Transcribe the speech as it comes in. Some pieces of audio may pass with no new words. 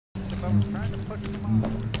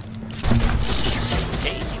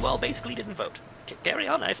Okay, you all basically didn't vote. Carry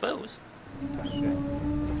on, I suppose.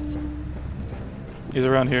 He's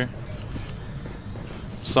around here.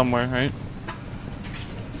 Somewhere, right?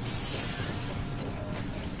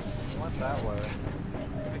 Went that way.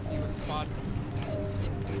 I think he was spotted.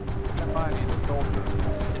 Never mind, he's a soldier.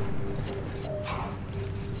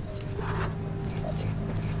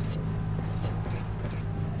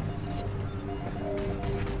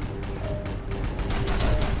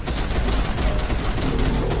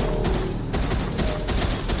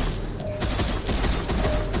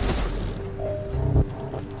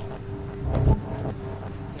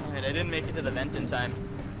 Alright, I didn't make it to the vent in time.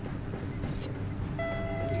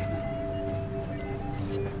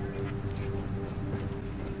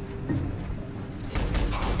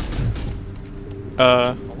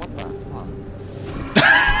 What the fuck?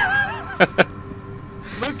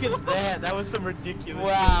 Look at that! That was some ridiculous.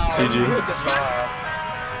 Wow. CG.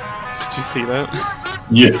 Did you see that?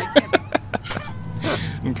 Yeah.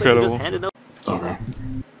 Incredible. Okay.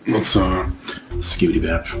 Let's skibidi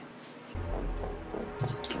bap.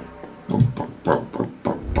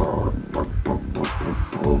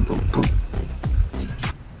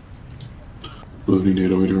 Loading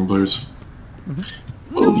data with different players.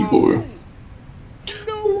 Love you, boy.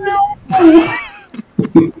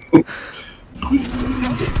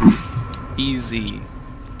 Easy.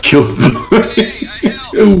 Kill the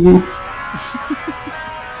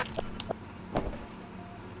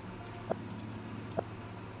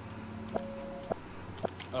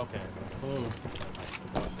Okay.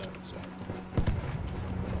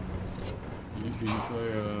 Can you try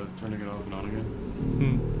turning it off and on again?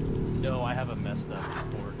 No, I have a messed up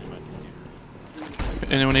board in my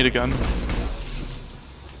computer. Anyone need a gun?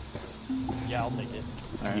 Yeah, I'll take it.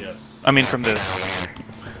 Alright. Yes. I mean from this.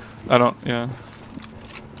 I don't, yeah.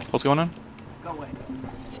 What's going on? Go away.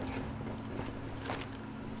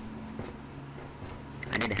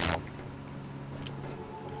 I need help.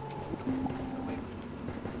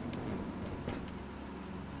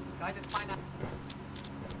 Guys, it's fine now.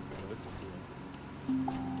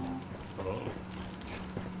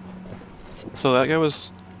 So that guy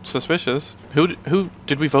was suspicious. Who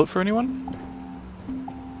did we vote for anyone?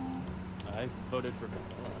 I voted for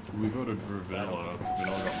We voted for Vanilla.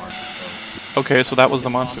 Vanilla got marked as Okay, so that was the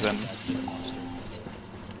monster then.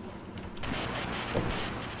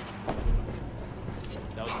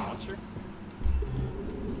 That was a monster?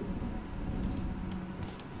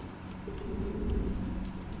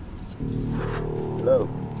 Hello.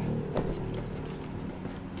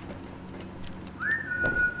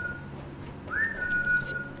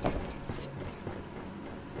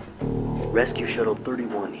 Rescue Shuttle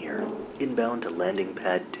 31 here. Inbound to landing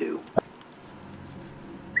pad 2.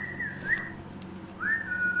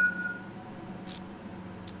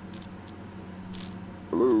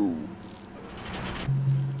 Hello.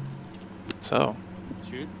 So,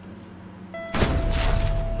 Shoot.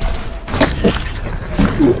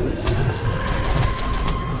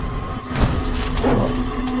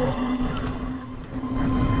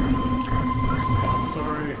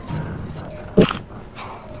 sorry.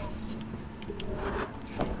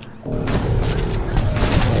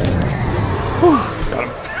 got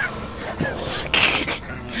him.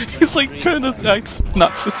 He's like trying to act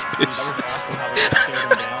not suspicious.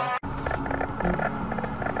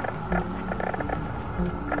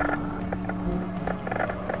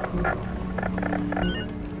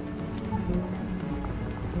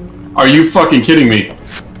 Are you fucking kidding me?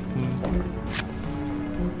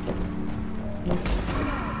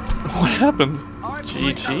 What happened?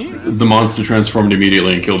 GG? The monster transformed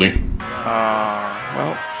immediately and killed me.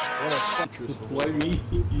 Well, Why me?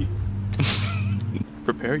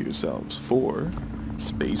 prepare yourselves for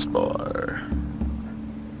spacebar.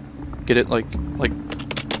 Get it, like,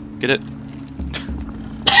 get it?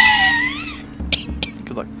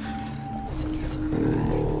 Good luck.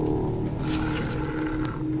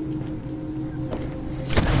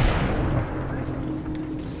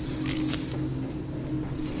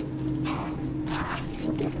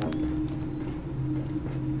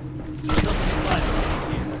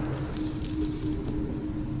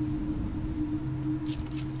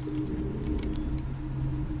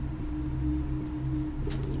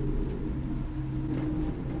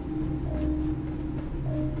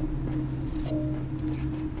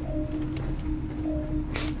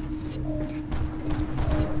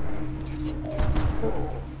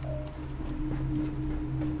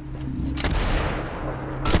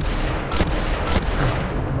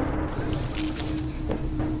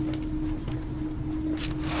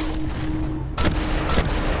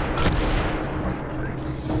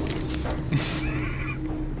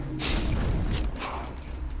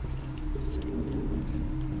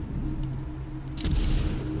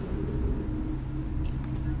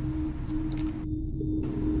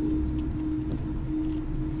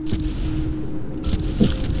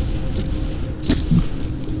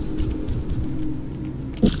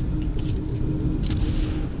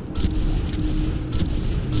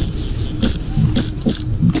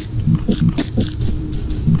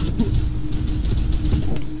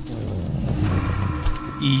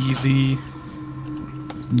 Easy.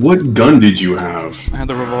 What gun did you have? I had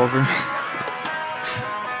the revolver.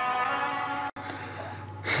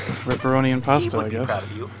 Pepperoni and pasta, I guess. Proud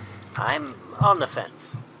of you. I'm on the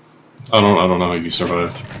fence. I don't know how you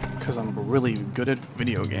survived. Because I'm really good at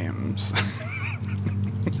video games.